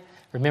centurion?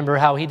 Remember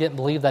how he didn't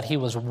believe that he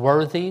was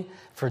worthy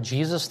for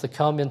Jesus to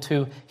come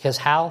into his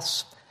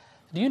house?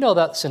 Do you know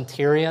that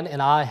centurion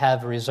and I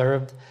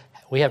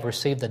we have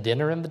received a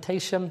dinner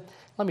invitation?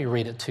 Let me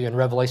read it to you in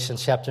Revelation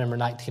chapter number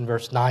 19,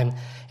 verse 9.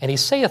 And he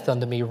saith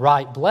unto me,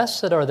 right,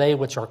 blessed are they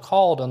which are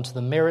called unto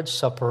the marriage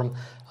supper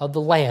of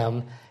the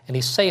Lamb. And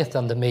he saith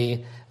unto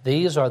me,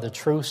 these are the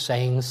true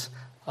sayings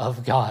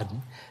of God.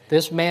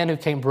 This man who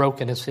came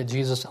broken and said,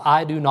 Jesus,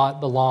 I do not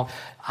belong.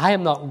 I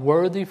am not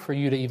worthy for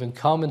you to even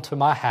come into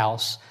my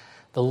house.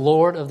 The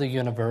Lord of the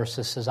universe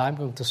says, I'm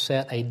going to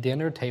set a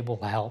dinner table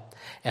out,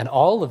 and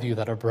all of you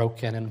that are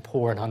broken and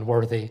poor and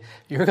unworthy,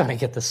 you're going to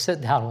get to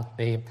sit down with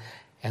me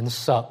and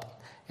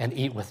sup and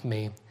eat with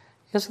me.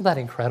 Isn't that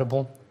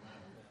incredible?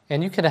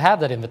 And you can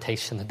have that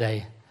invitation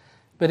today.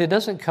 But it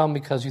doesn't come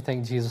because you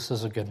think Jesus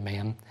is a good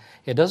man.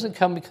 It doesn't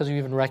come because you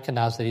even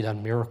recognize that he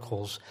done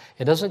miracles.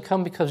 It doesn't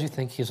come because you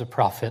think he's a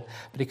prophet.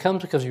 But it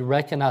comes because you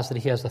recognize that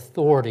he has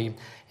authority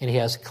and he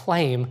has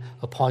claim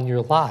upon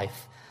your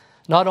life.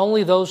 Not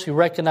only those who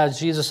recognize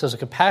Jesus as a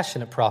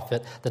compassionate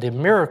prophet that did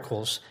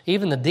miracles,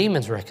 even the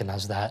demons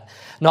recognize that.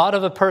 Not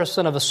of a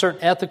person of a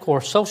certain ethical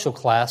or social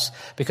class,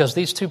 because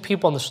these two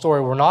people in the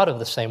story were not of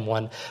the same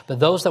one, but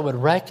those that would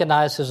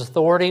recognize his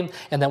authority,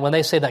 and that when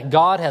they say that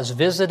God has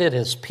visited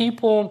his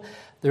people,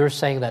 they're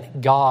saying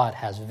that God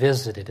has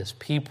visited his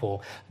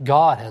people.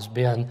 God has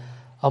been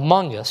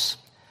among us.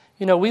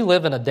 You know, we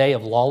live in a day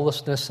of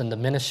lawlessness and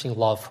diminishing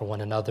love for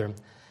one another.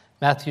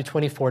 Matthew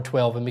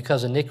 24:12, and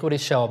because iniquity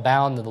shall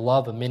abound, and the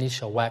love of many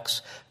shall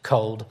wax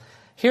cold.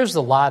 Here's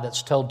the lie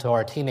that's told to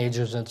our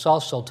teenagers, and it's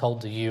also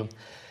told to you.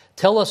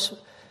 Tell us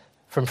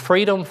from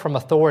freedom from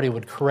authority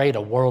would create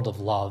a world of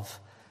love.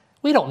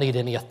 We don't need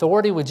any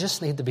authority, we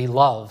just need to be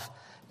love.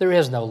 There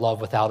is no love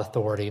without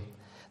authority.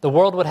 The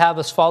world would have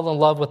us fall in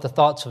love with the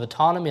thoughts of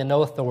autonomy and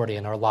no authority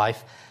in our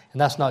life, and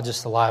that's not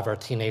just the lie of our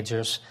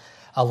teenagers.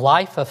 A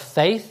life of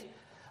faith,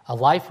 a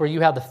life where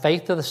you have the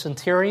faith of the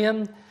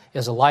centurion,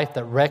 is a life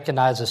that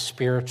recognizes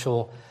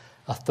spiritual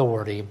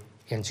authority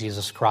in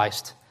Jesus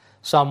Christ.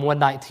 Psalm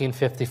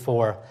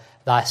 119:54,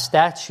 thy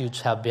statutes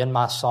have been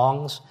my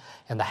songs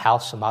in the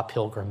house of my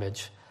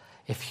pilgrimage.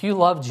 If you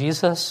love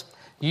Jesus,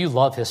 You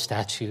love his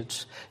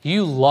statutes.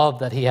 You love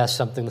that he has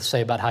something to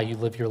say about how you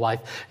live your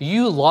life.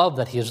 You love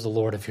that he is the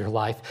Lord of your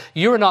life.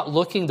 You're not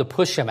looking to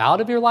push him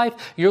out of your life.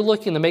 You're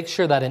looking to make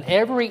sure that in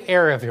every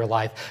area of your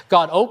life,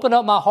 God, open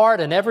up my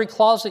heart. In every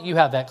closet you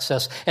have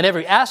access. In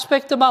every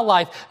aspect of my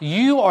life,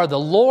 you are the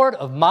Lord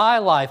of my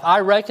life.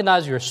 I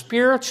recognize your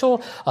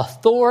spiritual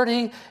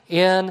authority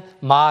in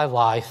my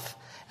life.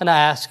 And I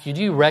ask you,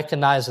 do you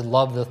recognize and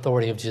love the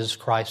authority of Jesus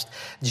Christ?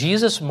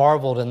 Jesus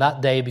marveled in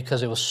that day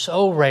because it was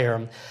so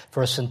rare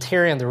for a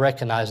centurion to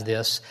recognize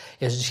this.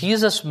 Is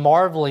Jesus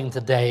marveling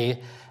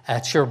today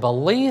at your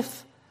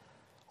belief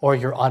or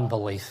your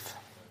unbelief?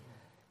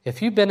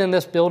 If you've been in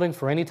this building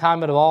for any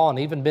time at all and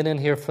even been in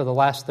here for the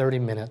last 30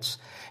 minutes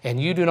and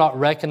you do not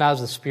recognize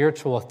the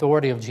spiritual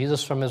authority of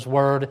Jesus from his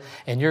word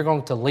and you're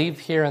going to leave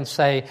here and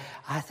say,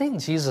 I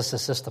think Jesus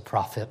is just a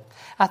prophet.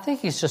 I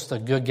think he's just a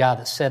good guy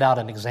that set out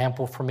an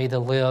example for me to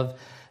live.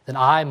 Then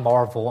I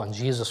marvel and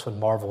Jesus would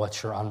marvel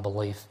at your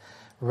unbelief.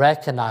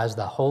 Recognize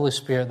the Holy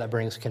Spirit that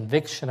brings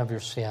conviction of your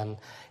sin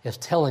is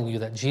telling you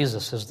that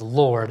Jesus is the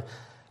Lord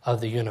of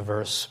the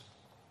universe.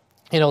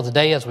 You know,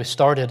 today as we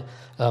started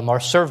our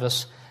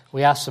service,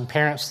 we asked some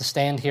parents to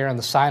stand here and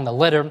to sign a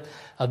letter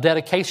of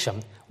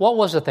dedication. What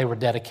was it they were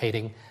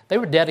dedicating? They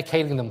were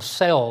dedicating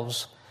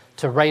themselves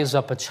to raise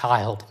up a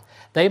child.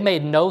 They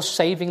made no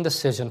saving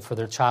decision for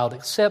their child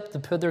except to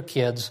put their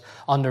kids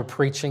under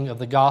preaching of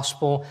the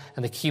gospel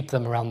and to keep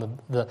them around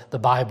the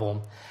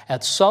Bible.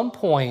 At some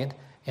point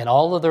in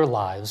all of their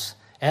lives,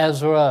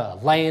 Ezra,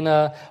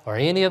 Elena, or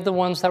any of the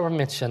ones that were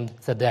mentioned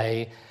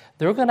today,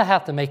 they're going to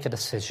have to make a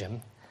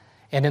decision.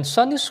 And in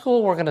Sunday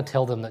school, we're going to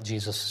tell them that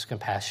Jesus is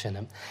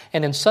compassionate.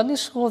 And in Sunday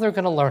school, they're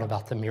going to learn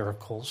about the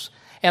miracles.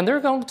 And they're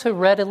going to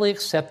readily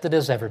accept it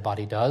as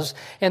everybody does.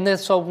 And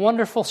it's a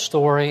wonderful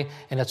story,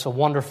 and it's a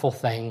wonderful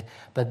thing.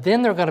 But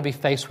then they're going to be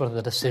faced with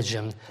the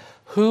decision,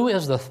 who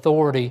is the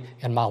authority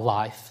in my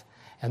life?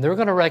 And they're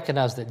going to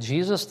recognize that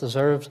Jesus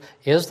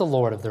is the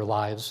Lord of their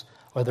lives,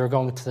 or they're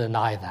going to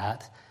deny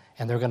that.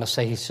 And they're going to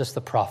say he's just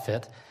the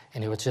prophet,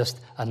 and it was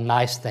just a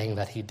nice thing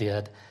that he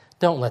did.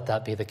 Don't let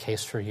that be the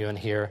case for you in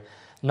here.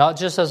 Not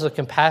just as a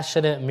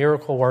compassionate,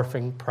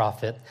 miracle-working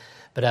prophet,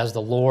 but as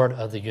the Lord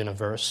of the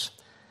universe.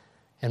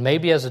 And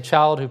maybe as a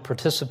child who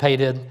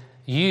participated,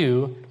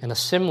 you, in a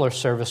similar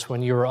service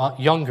when you were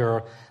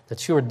younger,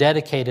 that you were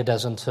dedicated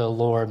as unto the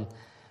Lord.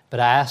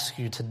 But I ask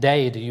you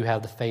today, do you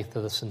have the faith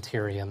of the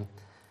centurion?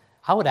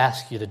 I would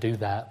ask you to do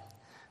that.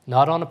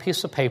 Not on a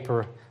piece of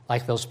paper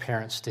like those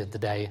parents did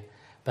today,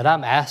 but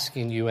I'm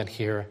asking you in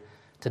here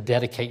to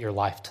dedicate your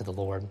life to the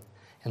Lord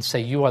and say,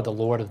 you are the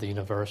Lord of the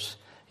universe.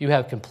 You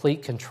have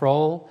complete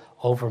control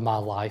over my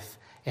life.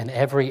 In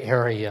every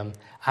area,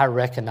 I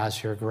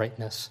recognize your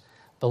greatness.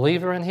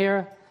 Believer in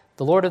here,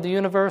 the Lord of the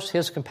universe,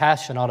 his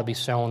compassion ought to be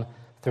shown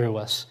through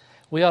us.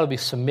 We ought to be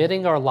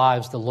submitting our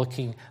lives to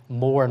looking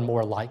more and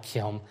more like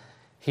him.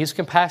 He's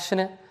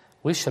compassionate.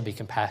 We should be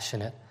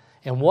compassionate.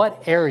 In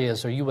what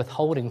areas are you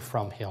withholding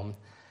from him?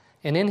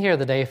 And in here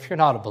today, if you're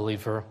not a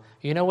believer,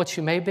 you know what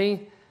you may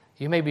be?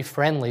 You may be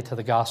friendly to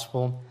the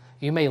gospel.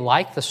 You may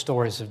like the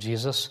stories of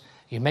Jesus.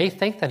 You may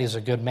think that he's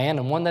a good man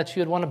and one that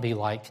you'd want to be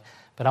like.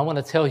 But I want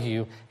to tell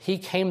you, he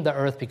came to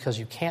earth because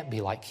you can't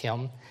be like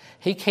him.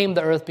 He came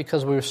to earth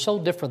because we were so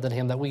different than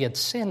him that we had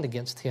sinned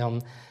against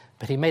him.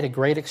 But he made a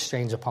great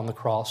exchange upon the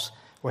cross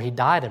where he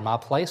died in my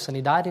place and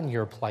he died in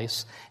your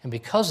place. And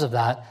because of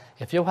that,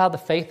 if you'll have the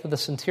faith of the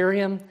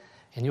centurion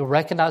and you'll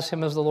recognize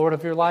him as the Lord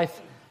of your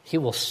life, he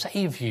will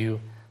save you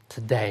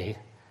today.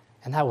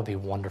 And that would be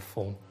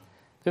wonderful.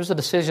 There's a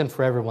decision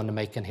for everyone to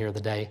make in here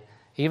today.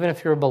 Even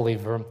if you're a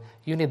believer,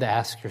 you need to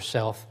ask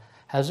yourself,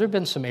 has there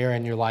been some area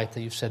in your life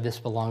that you've said, this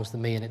belongs to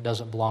me and it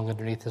doesn't belong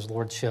underneath his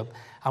lordship?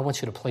 I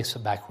want you to place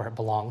it back where it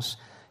belongs.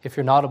 If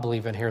you're not a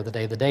believer in here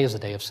today, the day is a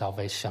day of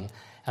salvation.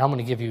 And I'm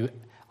going to give you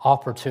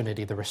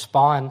opportunity to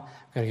respond. I'm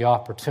going to give you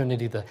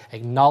opportunity to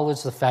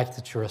acknowledge the fact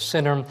that you're a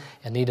sinner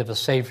in need of a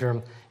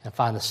Savior and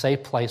find a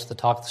safe place to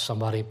talk to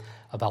somebody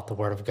about the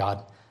Word of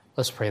God.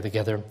 Let's pray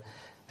together.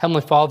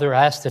 Heavenly Father,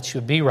 I ask that you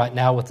would be right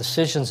now with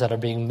decisions that are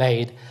being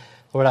made.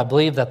 Lord, I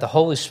believe that the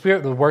Holy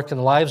Spirit would work in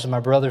the lives of my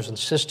brothers and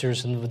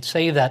sisters and would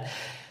say that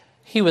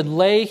he would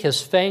lay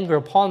his finger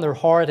upon their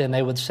heart and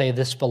they would say,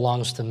 this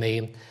belongs to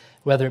me.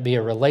 Whether it be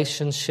a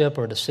relationship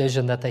or a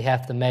decision that they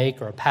have to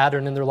make or a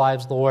pattern in their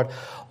lives, Lord,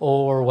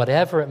 or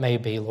whatever it may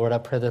be, Lord, I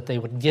pray that they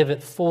would give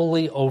it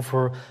fully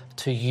over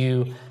to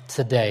you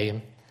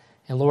today.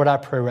 And Lord, I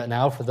pray right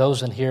now for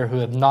those in here who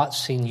have not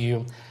seen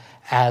you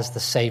as the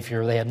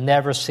Savior. They have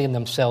never seen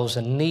themselves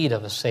in need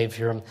of a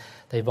Savior.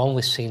 They've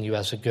only seen you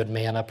as a good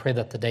man. I pray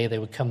that today they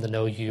would come to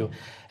know you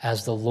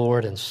as the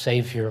Lord and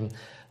Savior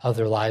of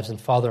their lives.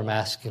 And Father, I'm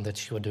asking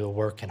that you would do a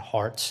work in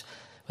hearts.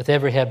 With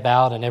every head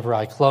bowed and every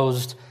eye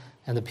closed,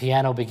 and the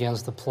piano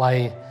begins to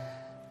play,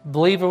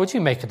 believer, would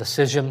you make a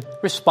decision?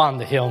 Respond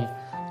to him.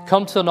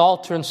 Come to an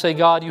altar and say,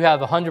 God, you have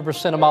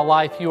 100% of my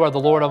life. You are the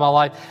Lord of my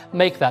life.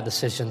 Make that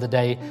decision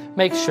today.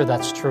 Make sure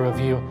that's true of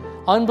you.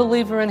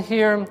 Unbeliever in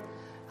here,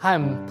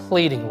 I'm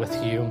pleading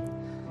with you.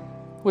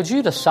 would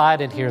you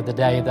decide in here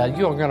today that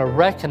you are going to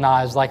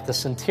recognize, like the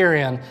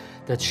centurion,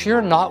 that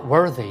you're not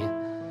worthy?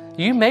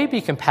 You may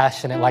be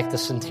compassionate like the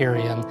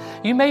centurion.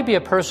 You may be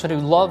a person who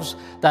loves,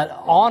 that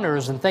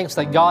honors and thinks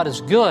that God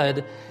is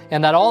good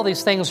and that all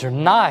these things are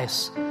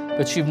nice,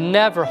 but you've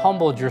never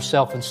humbled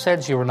yourself and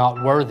said you were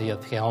not worthy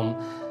of Him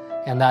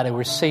and that it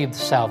received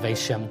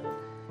salvation.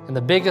 And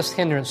the biggest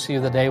hindrance to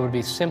you today would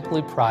be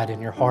simply pride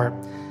in your heart.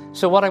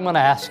 So what I'm going to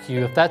ask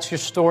you, if that's your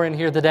story in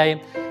here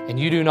today and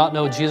you do not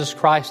know Jesus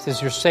Christ as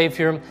your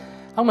Savior,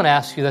 I'm going to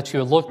ask you that you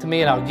would look to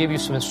me and I'll give you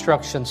some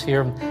instructions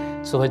here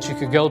so that you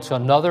could go to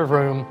another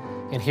room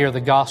and hear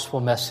the gospel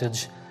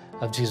message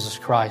of Jesus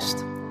Christ.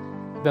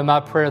 It's been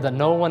my prayer that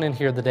no one in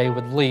here today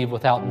would leave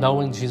without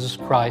knowing Jesus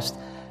Christ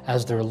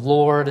as their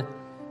Lord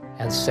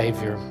and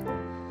Savior.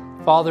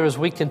 Father, as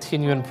we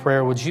continue in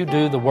prayer, would you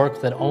do the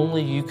work that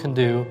only you can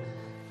do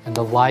in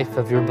the life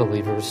of your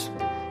believers?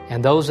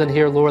 And those in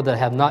here, Lord, that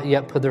have not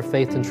yet put their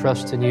faith and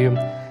trust in you,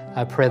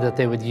 I pray that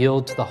they would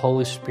yield to the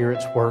Holy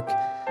Spirit's work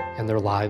in their lives.